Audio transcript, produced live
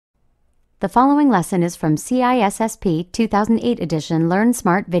The following lesson is from CISSP 2008 edition Learn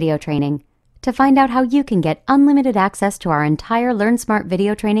Smart video training. To find out how you can get unlimited access to our entire Learn Smart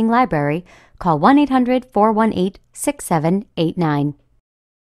video training library, call 1-800-418-6789.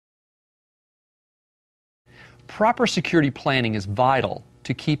 Proper security planning is vital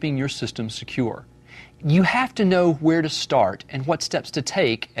to keeping your system secure. You have to know where to start and what steps to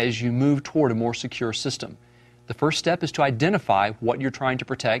take as you move toward a more secure system. The first step is to identify what you're trying to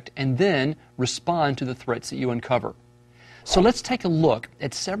protect and then respond to the threats that you uncover. So let's take a look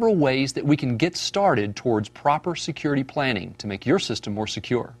at several ways that we can get started towards proper security planning to make your system more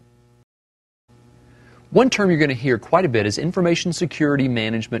secure. One term you're going to hear quite a bit is Information Security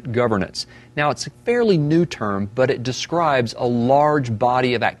Management Governance. Now, it's a fairly new term, but it describes a large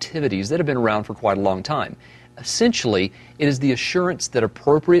body of activities that have been around for quite a long time. Essentially, it is the assurance that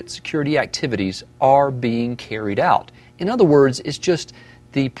appropriate security activities are being carried out. In other words, it's just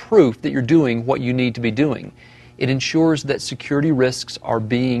the proof that you're doing what you need to be doing. It ensures that security risks are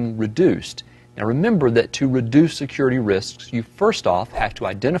being reduced. Now remember that to reduce security risks, you first off have to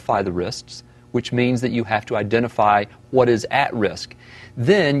identify the risks, which means that you have to identify what is at risk.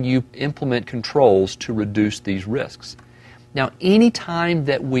 Then you implement controls to reduce these risks. Now, any time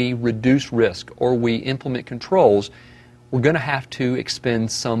that we reduce risk or we implement controls, we're going to have to expend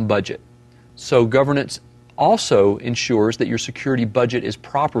some budget. So governance also ensures that your security budget is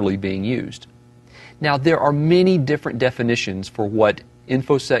properly being used. Now, there are many different definitions for what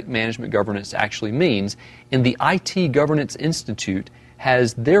InfoSec management governance actually means, and the IT Governance Institute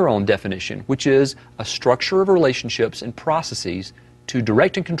has their own definition, which is a structure of relationships and processes to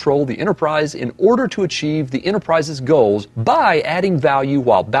direct and control the enterprise in order to achieve the enterprise's goals by adding value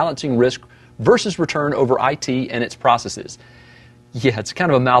while balancing risk versus return over IT and its processes. Yeah, it's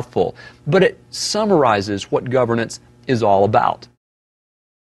kind of a mouthful, but it summarizes what governance is all about.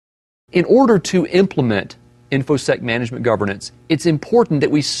 In order to implement InfoSec management governance, it's important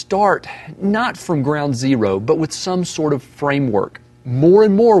that we start not from ground zero, but with some sort of framework. More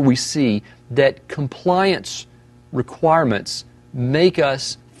and more we see that compliance requirements make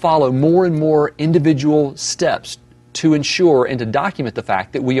us follow more and more individual steps to ensure and to document the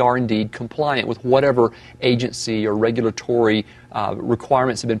fact that we are indeed compliant with whatever agency or regulatory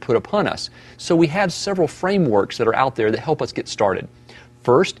requirements have been put upon us. So we have several frameworks that are out there that help us get started.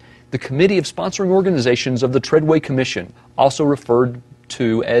 First, the Committee of Sponsoring Organizations of the Treadway Commission, also referred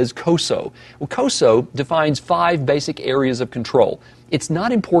to as COSO. Well, COSO defines 5 basic areas of control. It's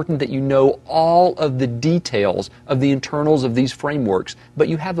not important that you know all of the details of the internals of these frameworks, but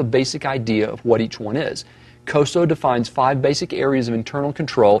you have a basic idea of what each one is. COSO defines 5 basic areas of internal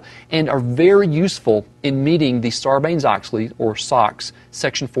control and are very useful in meeting the Sarbanes-Oxley, or SOX,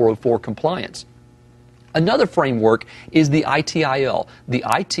 Section 404 compliance. Another framework is the ITIL, the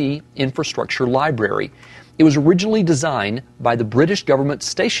IT Infrastructure Library. It was originally designed by the British Government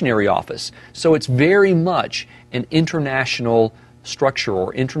Stationery Office, so it's very much an international structure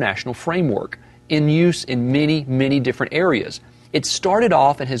or international framework in use in many, many different areas. It started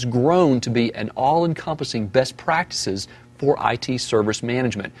off and has grown to be an all-encompassing best practices for IT service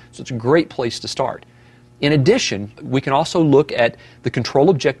management, so it's a great place to start. In addition, we can also look at the Control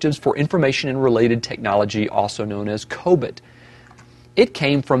Objectives for Information and Related Technology, also known as COBIT. It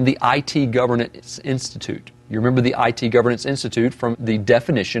came from the IT Governance Institute. You remember the IT Governance Institute from the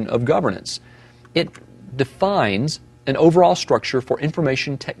definition of governance. It defines an overall structure for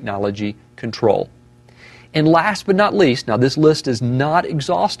information technology control. And last but not least, now this list is not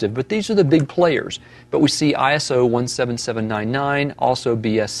exhaustive, but these are the big players. But we see ISO 17799, also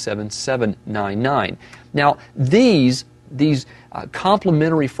BS 7799. Now these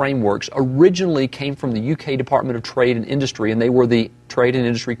complementary frameworks originally came from the UK Department of Trade and Industry, and they were the Trade and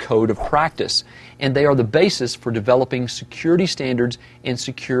Industry Code of Practice. And they are the basis for developing security standards and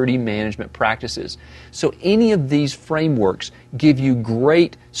security management practices. So any of these frameworks give you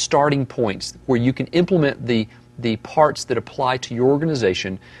great starting points where you can implement the parts that apply to your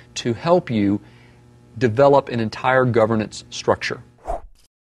organization to help you develop an entire governance structure.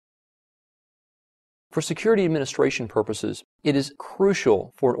 For security administration purposes, it is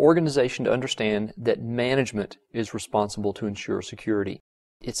crucial for an organization to understand that management is responsible to ensure security.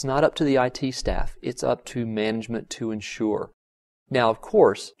 It's not up to the IT staff, it's up to management to ensure. Now, of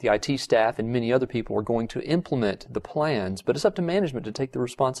course, the IT staff and many other people are going to implement the plans, but it's up to management to take the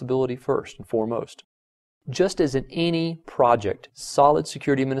responsibility first and foremost. Just as in any project, solid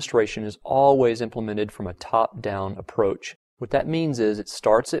security administration is always implemented from a top-down approach. What that means is it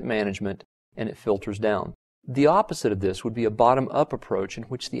starts at management and it filters down. The opposite of this would be a bottom-up approach in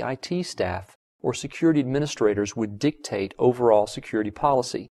which the IT staff or security administrators would dictate overall security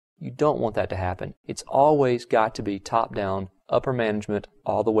policy. You don't want that to happen. It's always got to be top-down, upper management,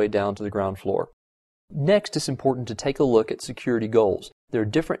 all the way down to the ground floor. Next, it's important to take a look at security goals. There are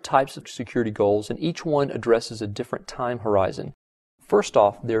different types of security goals, and each one addresses a different time horizon. First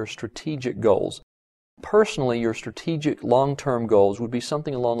off, there are strategic goals. Personally, your strategic long-term goals would be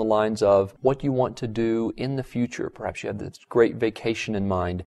something along the lines of what you want to do in the future. Perhaps you have this great vacation in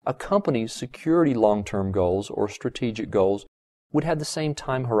mind. A company's security long-term goals or strategic goals would have the same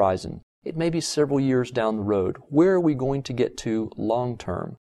time horizon. It may be several years down the road. Where are we going to get to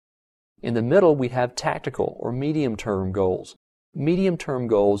long-term? In the middle, we have tactical or medium-term goals. Medium-term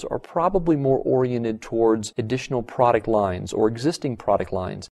goals are probably more oriented towards additional product lines or existing product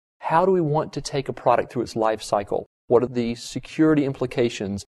lines. How do we want to take a product through its life cycle? What are the security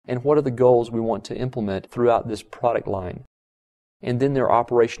implications, and what are the goals we want to implement throughout this product line? And then there are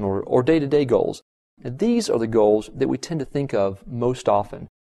operational or day-to-day goals. Now, these are the goals that we tend to think of most often.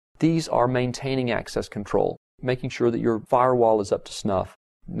 These are maintaining access control, making sure that your firewall is up to snuff,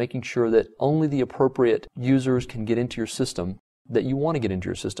 making sure that only the appropriate users can get into your system that you want to get into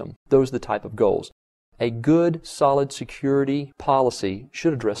your system. Those are the type of goals. A good, solid security policy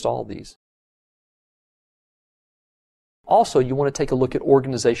should address all of these. Also, you want to take a look at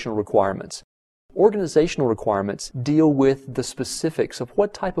organizational requirements. Organizational requirements deal with the specifics of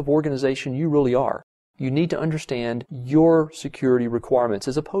what type of organization you really are. You need to understand your security requirements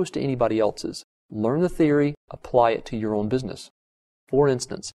as opposed to anybody else's. Learn the theory, apply it to your own business. For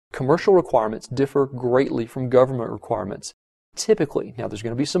instance, commercial requirements differ greatly from government requirements. Typically, now there's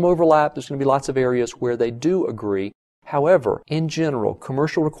going to be some overlap, there's going to be lots of areas where they do agree. However, in general,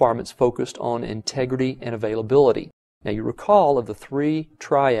 commercial requirements focused on integrity and availability. Now you recall of the three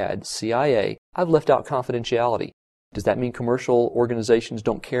triads, CIA, I've left out confidentiality. Does that mean commercial organizations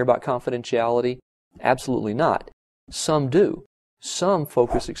don't care about confidentiality? Absolutely not. Some do. Some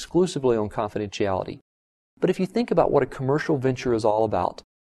focus exclusively on confidentiality. But if you think about what a commercial venture is all about,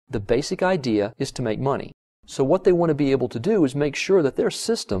 the basic idea is to make money. So what they want to be able to do is make sure that their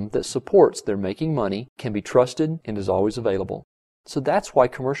system that supports their making money can be trusted and is always available. So that's why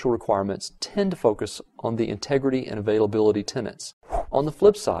commercial requirements tend to focus on the integrity and availability tenets. On the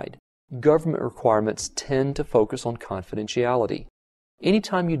flip side, government requirements tend to focus on confidentiality.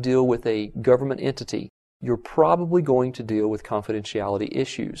 Anytime you deal with a government entity, you're probably going to deal with confidentiality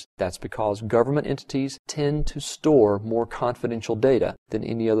issues. That's because government entities tend to store more confidential data than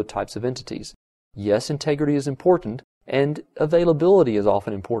any other types of entities. Yes, integrity is important, and availability is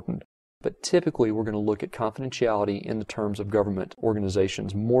often important, but typically we're going to look at confidentiality in the terms of government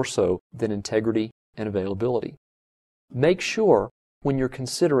organizations more so than integrity and availability. Make sure when you're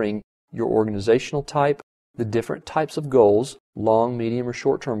considering your organizational type, the different types of goals, long, medium, or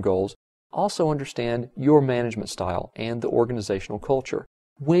short-term goals, also understand your management style and the organizational culture.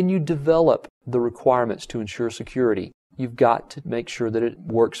 When you develop the requirements to ensure security, you've got to make sure that it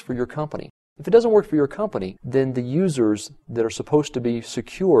works for your company. If it doesn't work for your company, then the users that are supposed to be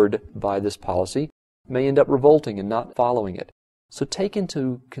secured by this policy may end up revolting and not following it. So take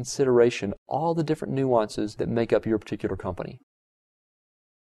into consideration all the different nuances that make up your particular company.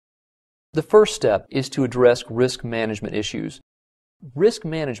 The first step is to address risk management issues. Risk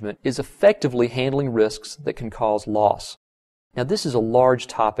management is effectively handling risks that can cause loss. Now, this is a large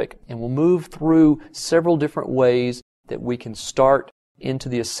topic, and we'll move through several different ways that we can start into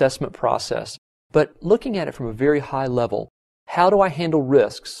the assessment process. But looking at it from a very high level, how do I handle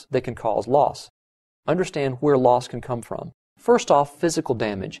risks that can cause loss? Understand where loss can come from. First off, physical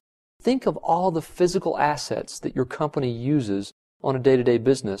damage. Think of all the physical assets that your company uses on a day-to-day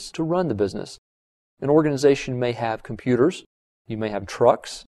business to run the business. An organization may have computers, you may have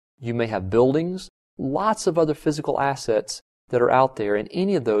trucks, you may have buildings, lots of other physical assets that are out there, and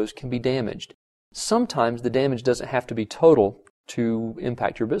any of those can be damaged. Sometimes the damage doesn't have to be total to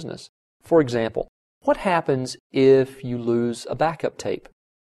impact your business. For example, what happens if you lose a backup tape?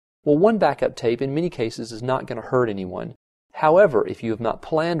 Well, one backup tape in many cases is not going to hurt anyone. However, if you have not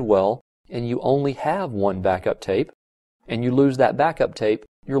planned well and you only have one backup tape and you lose that backup tape,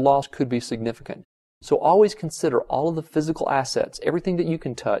 your loss could be significant. So always consider all of the physical assets, everything that you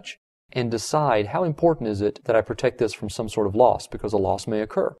can touch, and decide how important is it that I protect this from some sort of loss, because a loss may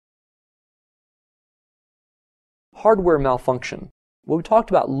occur. Hardware malfunction. Well, we talked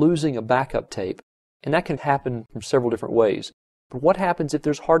about losing a backup tape, and that can happen from several different ways. But what happens if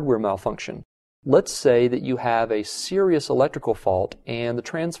there's hardware malfunction? Let's say that you have a serious electrical fault and the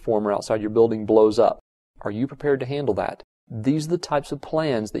transformer outside your building blows up. Are you prepared to handle that? These are the types of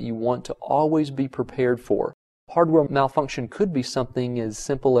plans that you want to always be prepared for. Hardware malfunction could be something as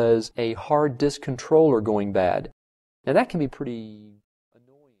simple as a hard disk controller going bad. Now that can be pretty